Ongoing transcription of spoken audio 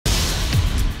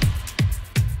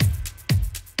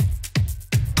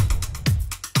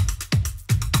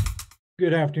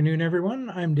Good afternoon,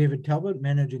 everyone. I'm David Talbot,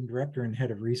 Managing Director and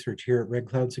Head of Research here at Red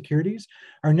Cloud Securities.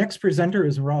 Our next presenter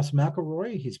is Ross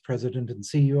McElroy. He's President and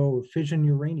CEO of Fission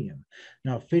Uranium.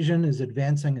 Now, Fission is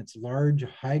advancing its large,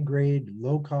 high-grade,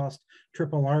 low-cost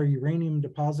RRR uranium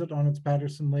deposit on its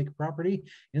Patterson Lake property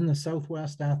in the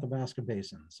southwest Athabasca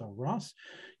Basin. So, Ross,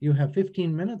 you have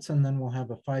 15 minutes, and then we'll have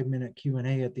a 5-minute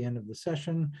Q&A at the end of the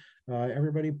session.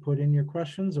 Everybody put in your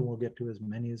questions, and we'll get to as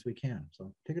many as we can.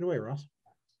 So, take it away, Ross.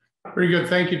 Very good.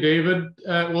 Thank you, David.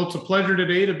 Well, it's a pleasure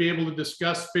today to be able to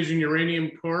discuss Fission Uranium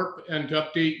Corp and to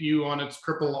update you on its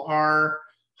RRR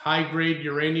high-grade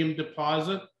uranium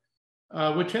deposit,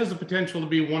 which has the potential to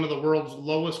be one of the world's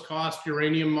lowest cost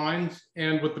uranium mines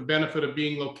and with the benefit of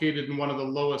being located in one of the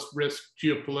lowest risk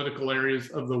geopolitical areas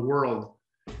of the world.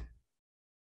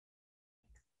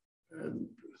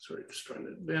 Sorry, just trying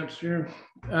to advance here.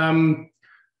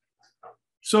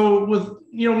 So with,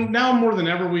 now more than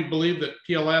ever, we believe that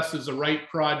PLS is the right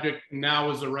project. Now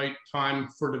is the right time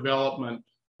for development.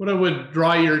 What I would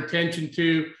draw your attention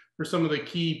to are some of the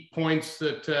key points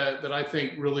that I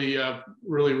think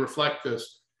really reflect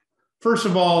this. First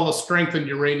of all, a strengthened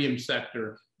uranium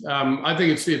sector. I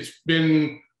think it's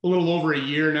been a little over a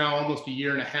year now, almost a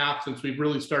year and a half, since we've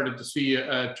really started to see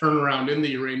a turnaround in the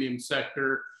uranium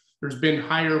sector. There's been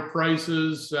higher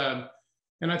prices.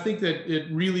 And I think that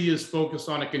it really is focused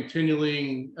on a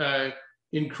continuing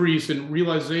increase in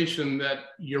realization that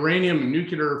uranium and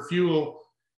nuclear fuel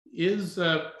is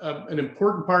an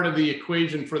important part of the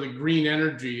equation for the green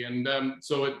energy. And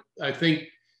I think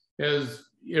as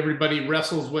everybody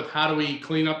wrestles with how do we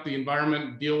clean up the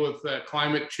environment, deal with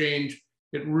climate change,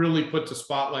 it really puts a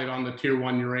spotlight on the Tier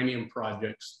 1 uranium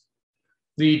projects.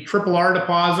 The RRR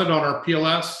deposit on our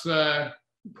PLS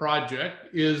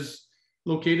project is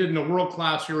located in a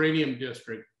world-class uranium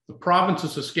district. The province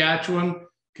of Saskatchewan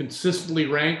consistently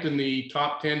ranked in the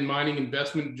top 10 mining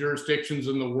investment jurisdictions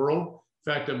in the world.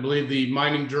 In fact, I believe the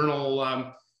Mining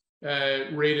Journal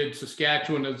rated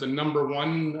Saskatchewan as the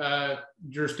 #1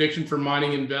 jurisdiction for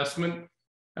mining investment.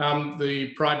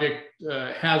 The project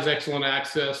has excellent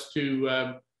access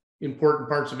to important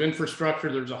parts of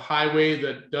infrastructure. There's a highway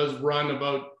that does run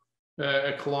about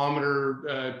a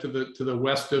kilometer to the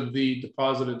west of the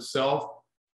deposit itself.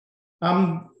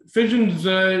 Fission's,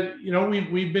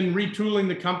 we've been retooling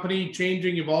the company,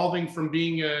 changing, evolving from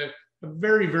being a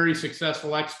very, very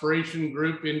successful exploration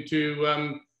group into,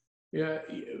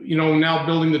 now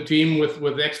building the team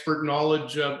with expert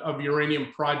knowledge of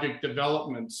uranium project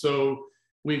development. So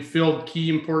we've filled key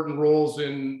important roles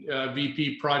in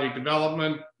VP project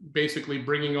development, basically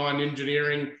bringing on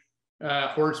engineering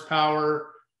horsepower.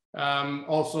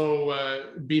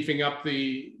 Also beefing up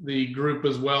the group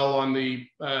as well on the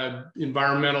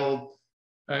environmental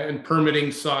and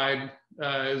permitting side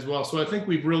as well. So I think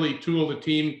we've really tooled a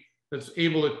team that's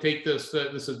able to take this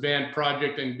advanced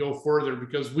project and go further,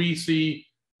 because we see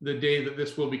the day that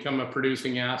this will become a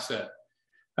producing asset.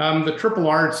 The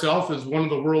RRR itself is one of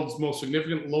the world's most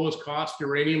significant lowest cost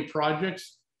uranium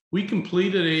projects. We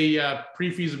completed a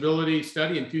pre-feasibility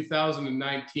study in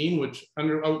 2019, which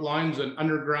outlines an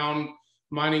underground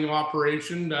mining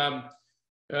operation,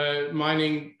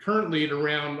 mining currently at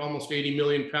around almost 80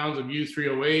 million pounds of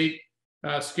U3O8,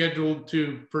 scheduled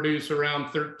to produce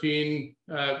around 13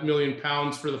 million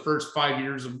pounds for the first 5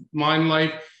 years of mine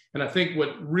life. And I think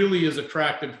what really is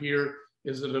attractive here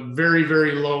is at a very,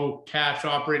 very low cash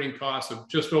operating cost of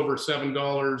just over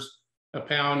 $7 a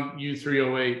pound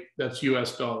U3O8, that's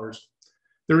US dollars.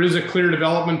 There is a clear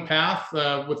development path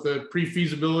with the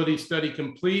pre-feasibility study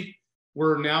complete.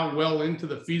 We're now well into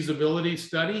the feasibility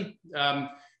study.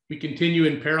 We continue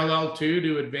in parallel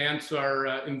to advance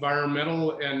our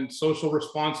environmental and social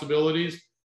responsibilities,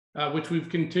 which we've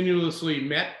continuously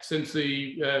met since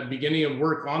the beginning of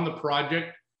work on the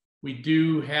project. We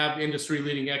do have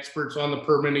industry-leading experts on the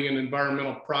permitting and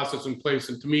environmental process in place,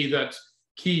 and to me, that's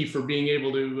key for being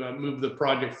able to move the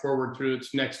project forward through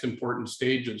its next important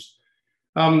stages.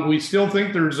 We still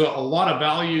think there's a lot of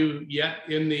value yet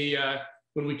in the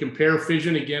when we compare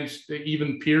Fission against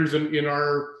even peers in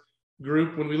our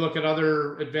group. When we look at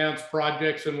other advanced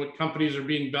projects and what companies are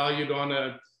being valued on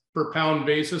a per pound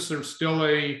basis, there's still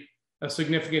a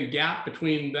significant gap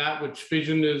between that which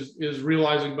Fission is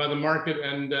realizing by the market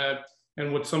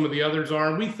and what some of the others are.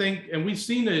 And we think, and we've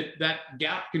seen that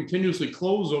gap continuously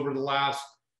close over the last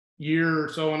year or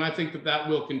so, and I think that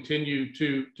will continue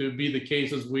to be the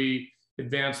case as we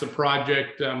advance the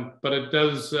project. But it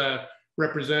does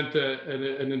represent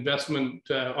an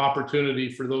investment opportunity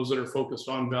for those that are focused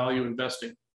on value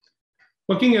investing.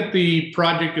 Looking at the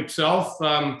project itself,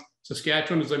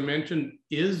 Saskatchewan, as I mentioned,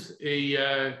 is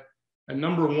a a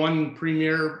 #1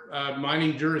 premier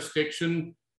mining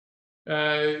jurisdiction.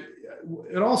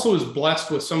 It also is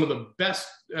blessed with some of the best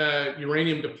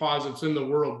uranium deposits in the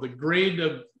world. The grade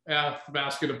of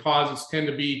Athabasca deposits tend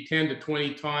to be 10 to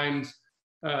 20 times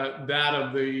that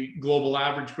of the global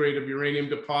average grade of uranium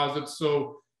deposits.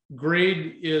 So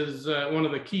grade is one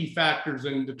of the key factors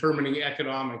in determining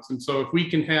economics. And so if we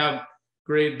can have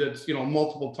grade that's, you know,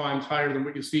 multiple times higher than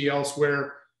what you see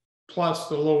elsewhere, plus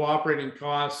the low operating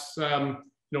costs, you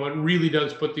know, it really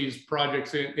does put these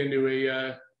projects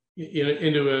into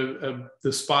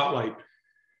the spotlight.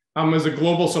 As a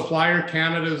global supplier,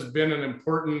 Canada has been an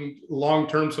important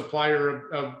long-term supplier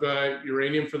of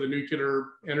uranium for the nuclear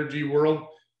energy world.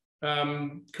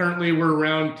 Currently, we're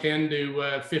around 10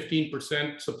 to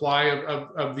 15% supply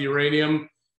of the uranium.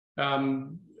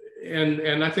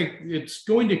 And I think it's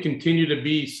going to continue to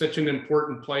be such an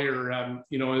important player,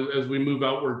 you know, as we move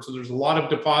outward. So there's a lot of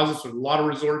deposits, there's a lot of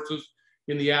resources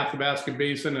in the Athabasca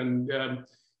Basin,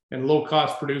 and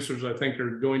low-cost producers, I think,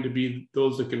 are going to be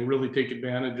those that can really take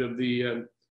advantage of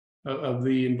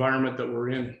the environment that we're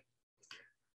in.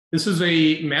 This is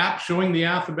a map showing the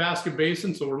Athabasca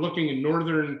Basin. So we're looking in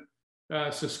northern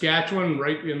Saskatchewan,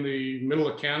 right in the middle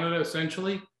of Canada,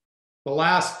 essentially. The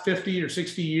last 50 or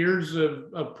 60 years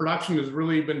of production has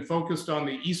really been focused on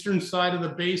the eastern side of the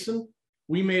basin.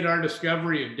 We made our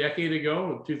discovery a decade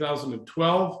ago, in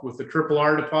 2012, with the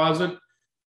R deposit.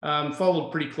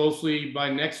 Followed pretty closely by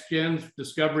NextGen's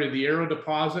discovery of the Arrow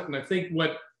deposit. And I think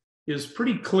what is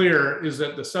pretty clear is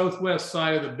that the southwest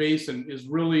side of the basin is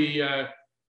really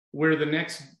where the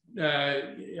next,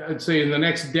 I'd say in the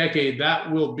next decade,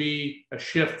 that will be a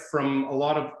shift from a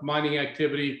lot of mining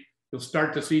activity. You'll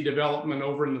start to see development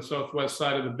over in the southwest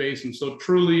side of the basin. So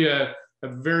truly a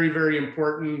very, very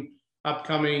important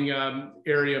upcoming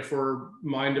area for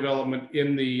mine development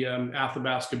in the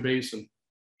Athabasca Basin.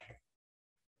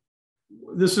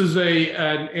 This is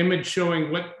an image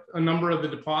showing what a number of the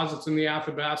deposits in the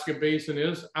Athabasca Basin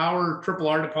is. Our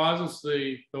R deposits,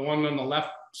 the one on the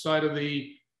left side of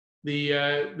the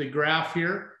graph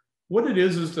here, what it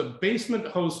is a basement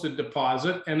hosted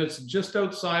deposit, and it's just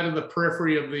outside of the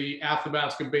periphery of the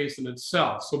Athabasca Basin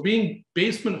itself. So being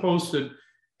basement hosted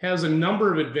has a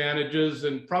number of advantages,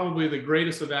 and probably the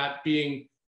greatest of that being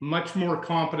much more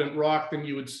competent rock than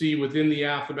you would see within the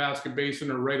Athabasca Basin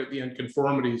or right at the end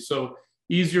conformities. So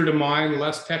easier to mine,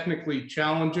 less technically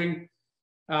challenging,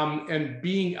 and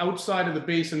being outside of the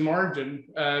basin margin,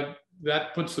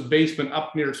 that puts the basement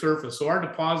up near surface. So our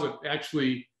deposit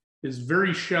actually is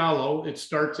very shallow. It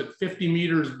starts at 50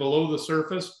 meters below the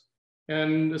surface,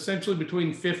 and essentially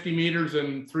between 50 meters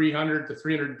and 300 to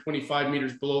 325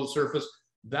 meters below the surface,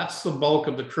 that's the bulk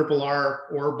of the R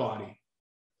ore body.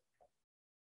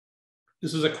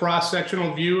 This is a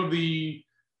cross-sectional view of the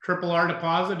R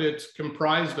deposit. It's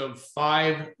comprised of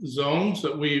 5 zones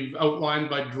that we've outlined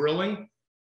by drilling.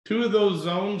 2 of those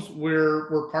zones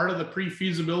were part of the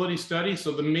pre-feasibility study.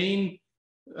 So the main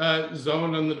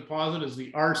zone on the deposit is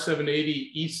the R780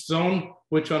 East Zone,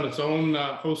 which on its own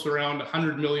hosts around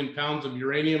 100 million pounds of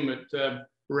uranium at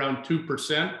around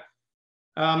 2%.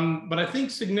 But I think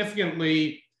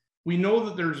significantly, we know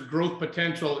that there's growth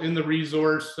potential in the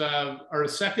resource. Our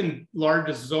second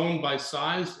largest zone by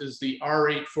size is the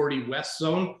R840 West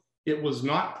Zone. It was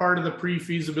not part of the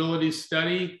pre-feasibility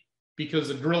study because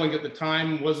the drilling at the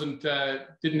time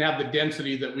didn't have the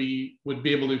density that we would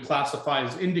be able to classify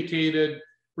as indicated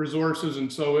resources,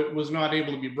 and so it was not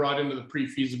able to be brought into the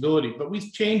pre-feasibility. But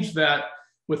we've changed that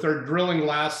with our drilling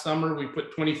last summer. We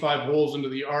put 25 holes into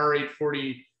the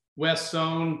R840 West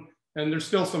Zone. And there's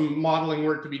still some modeling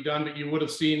work to be done, but you would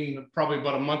have seen probably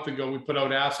about a month ago, we put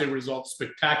out assay results,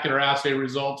 spectacular assay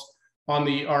results on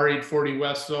the R840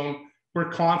 West Zone. We're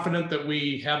confident that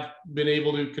we have been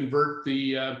able to convert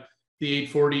the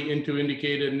 840 into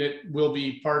indicated, and it will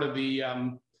be part of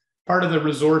the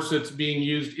resource that's being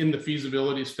used in the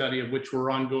feasibility study, of which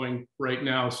we're ongoing right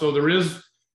now. So there is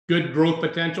good growth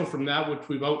potential from that, which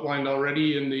we've outlined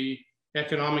already in the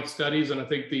economic studies, and I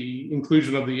think the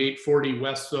inclusion of the 840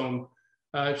 West Zone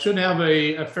should have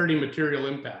a fairly material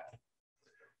impact.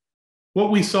 What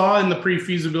we saw in the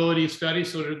pre-feasibility study,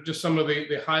 so just some of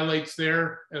the highlights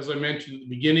there, as I mentioned at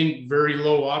the beginning, very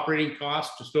low operating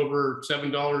costs, just over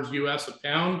 $7 US a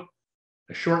pound,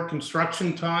 a short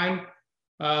construction time,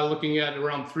 looking at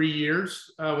around 3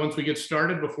 years once we get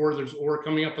started before there's ore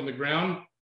coming up on the ground.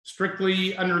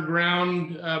 Strictly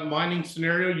underground mining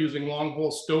scenario using long hole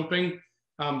stoping.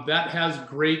 That has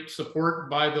great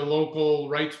support by the local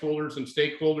rights holders and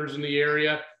stakeholders in the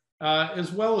area.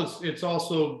 as well as it's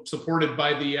also supported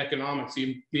by the economics.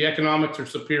 The economics are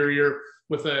superior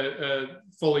with a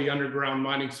fully underground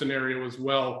mining scenario as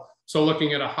well. So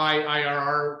looking at a high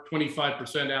IRR,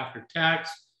 25% after tax,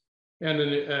 and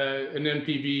an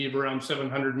NPV of around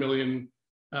 700 million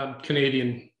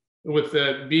Canadian. With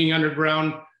being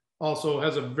underground, also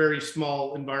has a very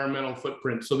small environmental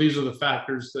footprint. So these are the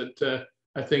factors that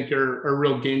I think are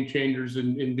real game changers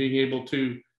in being able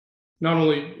to not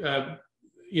only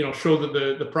show that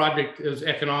the project is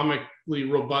economically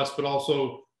robust, but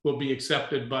also will be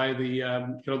accepted by the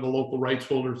the local rights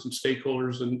holders and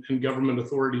stakeholders and government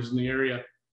authorities in the area.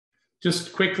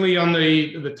 Just quickly on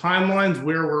the timelines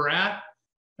where we're at,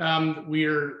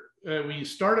 we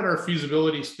started our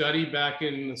feasibility study back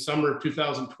in the summer of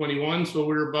 2021, so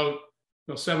we're about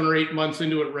 7 or 8 months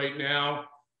into it right now.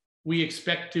 We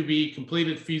expect to be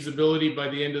completed feasibility by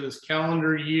the end of this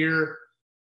calendar year.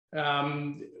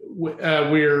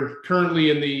 We're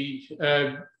currently on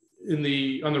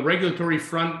the regulatory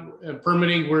front,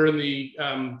 permitting. We're in the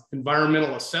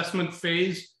environmental assessment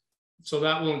phase. So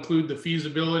that will include the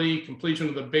feasibility, completion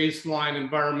of the baseline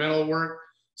environmental work,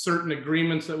 certain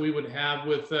agreements that we would have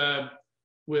with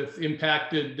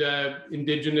impacted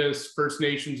Indigenous, First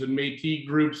Nations, and Métis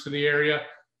groups in the area.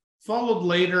 Followed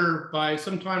later by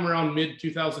sometime around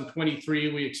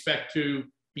mid-2023, we expect to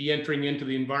be entering into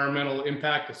the environmental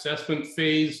impact assessment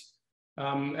phase.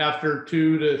 After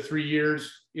 2 to 3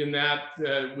 years in that,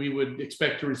 we would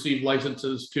expect to receive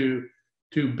licenses to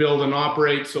build and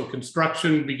operate. So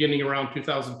construction beginning around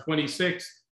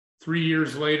 2026. 3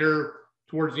 years later,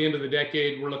 towards the end of the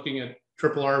decade, we're looking at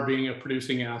RRR being a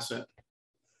producing asset.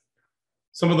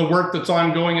 Some of the work that's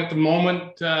ongoing at the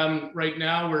moment, right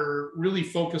now, we're really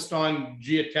focused on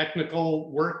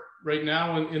geotechnical work right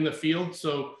now in the field.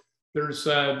 So there's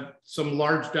some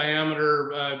large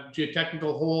diameter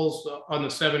geotechnical holes on the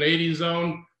 780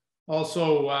 zone.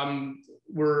 Also,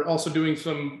 we're also doing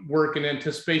some work in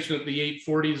anticipation that the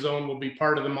 840 zone will be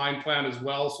part of the mine plan as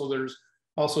well. So there's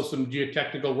also some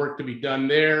geotechnical work to be done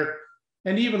there.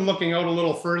 And even looking out a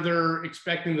little further,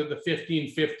 expecting that the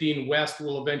 1515 West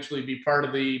will eventually be part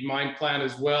of the mine plan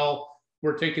as well.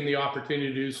 We're taking the opportunity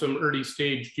to do some early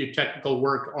stage geotechnical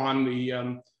work on the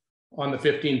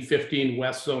 1515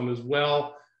 West zone as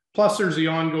well. Plus, there's the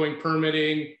ongoing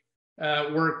permitting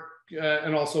work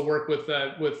and also work with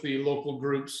the local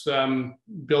groups,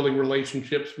 building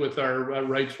relationships with our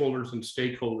rights holders and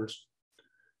stakeholders.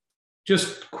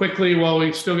 Just quickly, while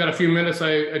we still got a few minutes,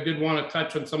 I did want to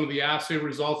touch on some of the assay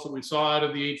results that we saw out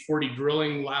of the 840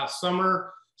 drilling last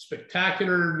summer.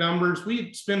 Spectacular numbers.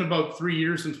 It's been about 3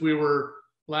 years since we were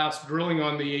last drilling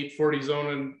on the 840 zone,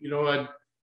 and I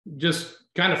just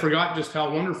kind of forgot just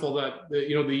how wonderful that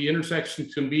the intersection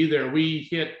can be there. We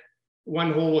hit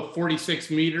one hole with 46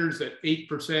 meters at 8%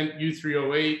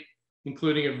 U3O8,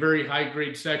 including a very high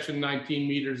grade section, 19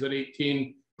 meters at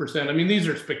 18%. I mean, these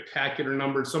are spectacular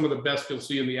numbers, some of the best you'll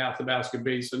see in the Athabasca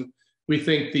Basin. We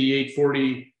think the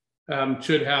 840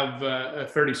 should have a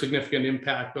fairly significant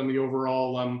impact on the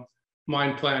overall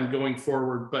mine plan going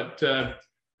forward. But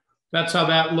that's how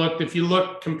that looked. If you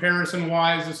look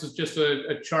comparison-wise, this is just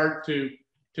a chart to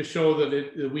show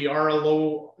that we are a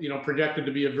low, projected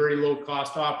to be a very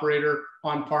low-cost operator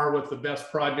on par with the best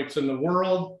projects in the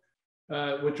world,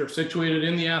 which are situated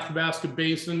in the Athabasca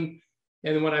Basin.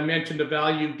 And when I mentioned a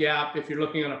value gap, if you're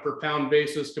looking on a per pound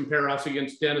basis, compare us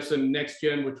against Denison,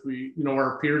 NextGen, which we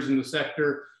are peers in the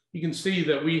sector, you can see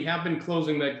that we have been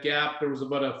closing that gap. There was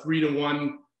about a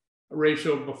 3-to-1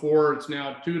 ratio before. It's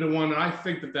now 2-to-1. And I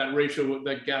think that ratio,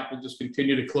 that gap will just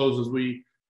continue to close as we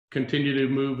continue to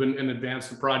move and advance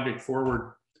the project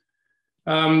forward.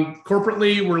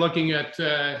 Corporately, we're looking at,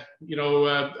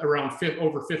 around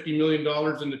over $50 million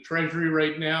in the treasury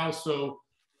right now. So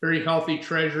very healthy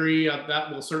treasury. That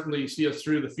will certainly see us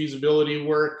through the feasibility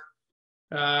work.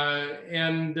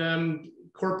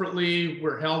 Corporately,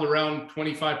 we're held around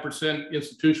 25%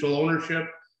 institutional ownership.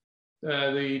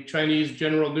 The Chinese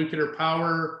General Nuclear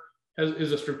Power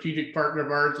is a strategic partner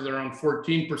of ours. They're around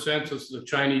 14%. So this is a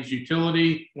Chinese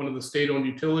utility, one of the state-owned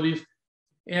utilities.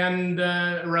 And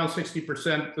around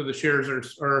 60% of the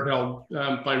shares are held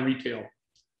by retail.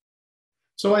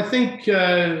 So I think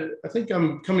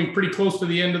I'm coming pretty close to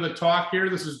the end of the talk here.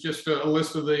 This is just a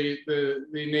list of the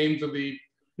names of the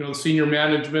senior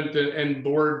management and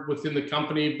board within the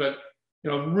company, but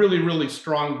really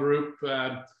strong group,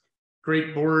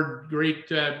 great board, great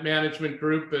management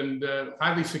group, and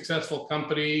highly successful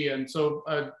company. And so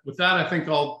with that, I think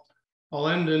I'll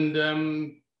end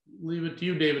and leave it to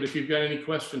you, David, if you've got any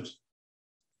questions.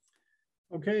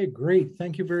 Okay, great.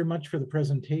 Thank you very much for the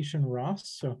presentation,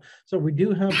 Ross. So we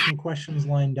do have some questions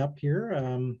lined up here.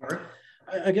 All right.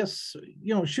 I guess,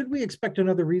 should we expect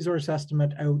another resource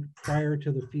estimate out prior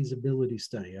to the feasibility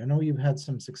study? I know you've had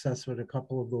some success with a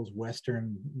couple of those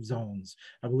western zones.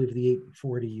 I believe the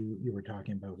 840 you were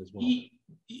talking about as well.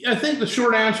 I think the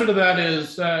short answer to that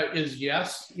is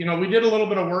yes. We did a little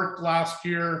bit of work last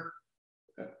year,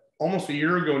 almost a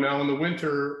year ago now in the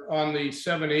winter, on the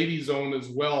 780 zone as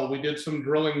well. We did some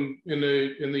drilling in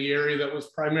the area that was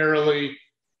primarily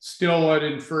still at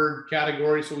inferred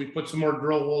category. So we put some more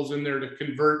drill holes in there to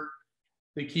convert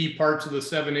the key parts of the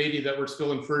 780 that were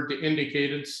still inferred to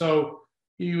indicated. So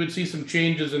you would see some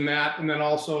changes in that. And then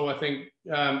also, I think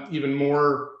even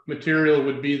more material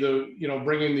would be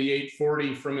bringing the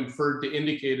 840 from inferred to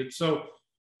indicated. So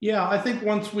yeah, I think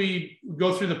once we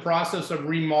go through the process of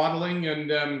remodeling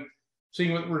and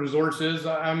seeing what the resource is,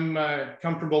 I'm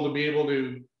comfortable to be able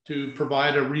to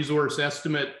provide a resource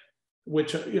estimate,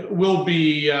 which will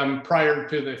be prior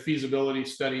to the feasibility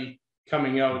study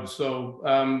coming out.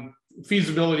 So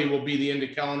feasibility will be the end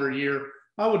of calendar year.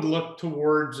 I would look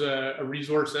towards a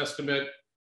resource estimate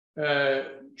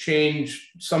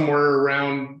change somewhere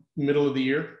around middle of the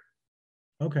year.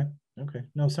 Okay.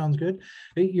 No, sounds good.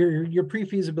 Your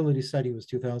pre-feasibility study was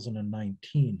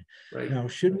 2019. Right. Now,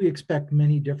 should we expect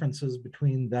many differences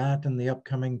between that and the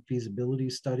upcoming feasibility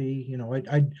study?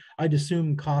 I'd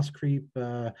assume cost creep,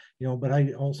 but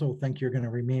I also think you're going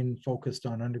to remain focused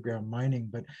on underground mining.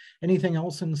 But anything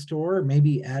else in store?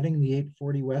 Maybe adding the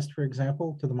 840 West, for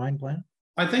example, to the mine plan?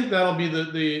 I think that'll be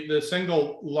the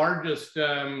single largest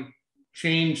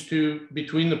change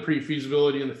between the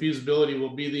pre-feasibility and the feasibility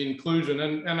will be the inclusion.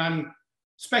 And I'm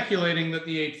speculating that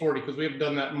the 840, because we haven't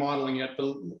done that modeling yet,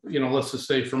 but let's just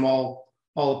say from all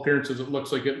appearances, it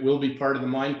looks like it will be part of the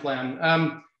mine plan.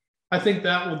 I think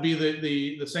that will be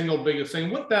the single biggest thing.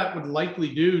 What that would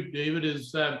likely do, David,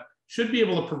 is should be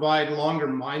able to provide longer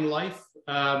mine life.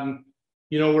 Where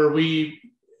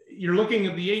you're looking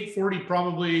at the 840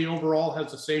 probably overall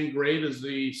has the same grade as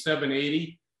the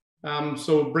 780.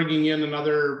 So bringing in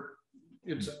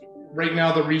right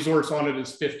now the resource on it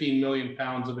is 15 million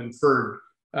pounds of inferred.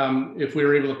 If we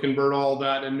were able to convert all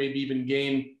that and maybe even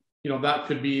gain, that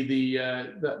could be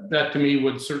that to me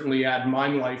would certainly add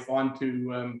mine life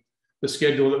onto the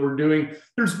schedule that we're doing.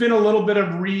 There's been a little bit of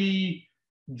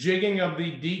rejigging of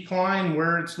the decline,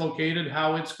 where it's located,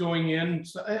 how it's going in.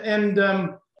 And,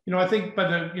 I think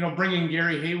by bringing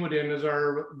Gary Haywood in as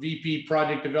our VP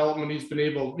project development, he's been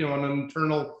able, on an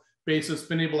internal basis,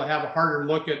 been able to have a harder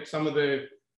look at some of the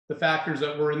factors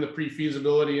that were in the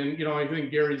pre-feasibility. And, I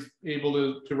think Gary's able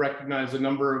to recognize a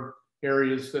number of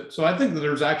areas so I think that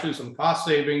there's actually some cost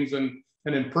savings and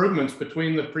improvements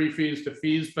between the pre-fees to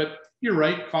fees. But you're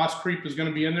right, cost creep is going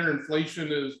to be in there. Inflation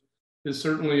is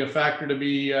certainly a factor to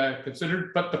be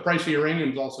considered, but the price of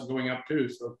uranium is also going up too.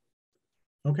 So.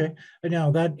 Okay, and now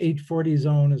that 840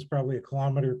 zone is probably a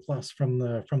kilometer plus from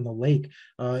the lake.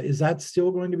 Is that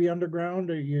still going to be underground,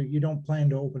 or you don't plan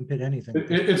to open pit anything?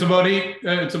 It's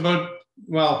about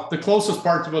well, the closest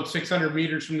part's about 600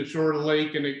 meters from the shore of the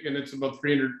lake, and it's about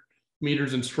 300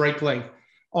 meters in strike length.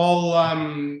 All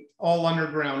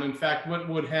underground. In fact, what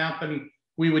would happen?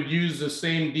 We would use the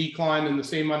same decline and the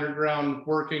same underground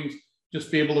workings, just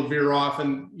be able to veer off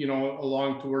and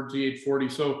along towards the 840.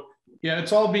 So. Yeah,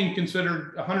 it's all being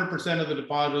considered, 100% of the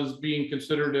deposit is being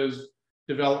considered as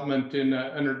development in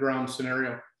an underground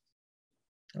scenario.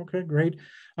 Okay, great.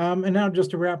 And now just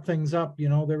to wrap things up,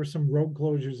 there were some road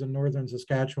closures in northern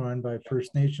Saskatchewan by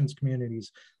First Nations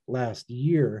communities last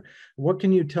year. What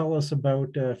can you tell us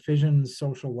about Fission's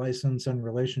social license and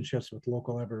relationships with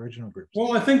local Aboriginal groups?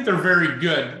 Well, I think they're very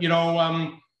good.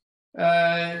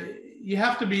 You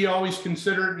have to be always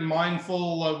considerate and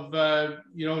mindful of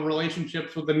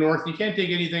relationships with the North. You can't take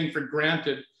anything for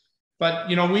granted. But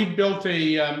we've built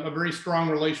a very strong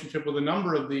relationship with a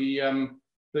number of the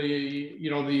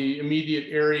immediate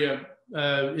area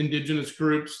Indigenous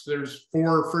groups. There's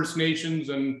 4 First Nations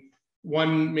and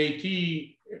 1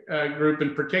 Métis group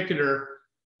in particular.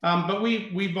 But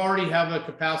we've already have a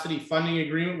capacity funding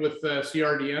agreement with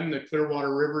CRDN, the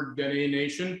Clearwater River Dene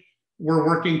Nation. We're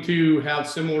working to have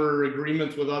similar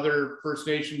agreements with other First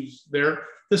Nations there.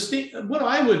 What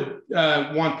I would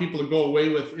want people to go away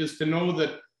with is to know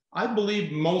that I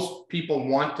believe most people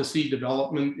want to see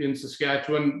development in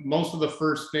Saskatchewan. Most of the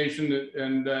First Nation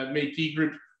and Métis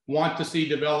groups want to see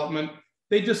development.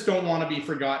 They just don't want to be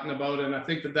forgotten about. And I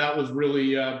think that was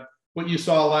really what you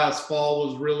saw last fall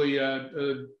was really,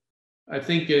 I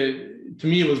think to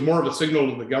me, it was more of a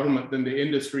signal to the government than the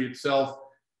industry itself.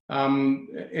 And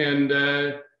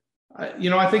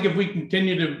I think if we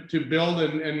continue to build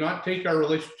and not take our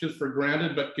relationships for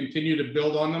granted, but continue to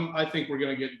build on them, I think we're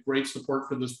going to get great support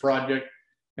for this project,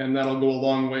 and that'll go a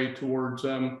long way towards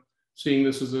seeing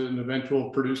this as an eventual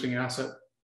producing asset.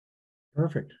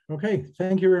 Perfect. Okay.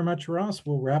 Thank you very much, Ross.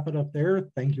 We'll wrap it up there.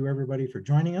 Thank you, everybody, for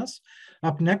joining us.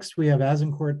 Up next, we have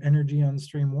Azincourt Energy on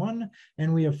stream 1,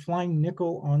 and we have Flying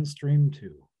Nickel on stream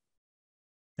 2.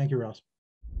 Thank you, Ross.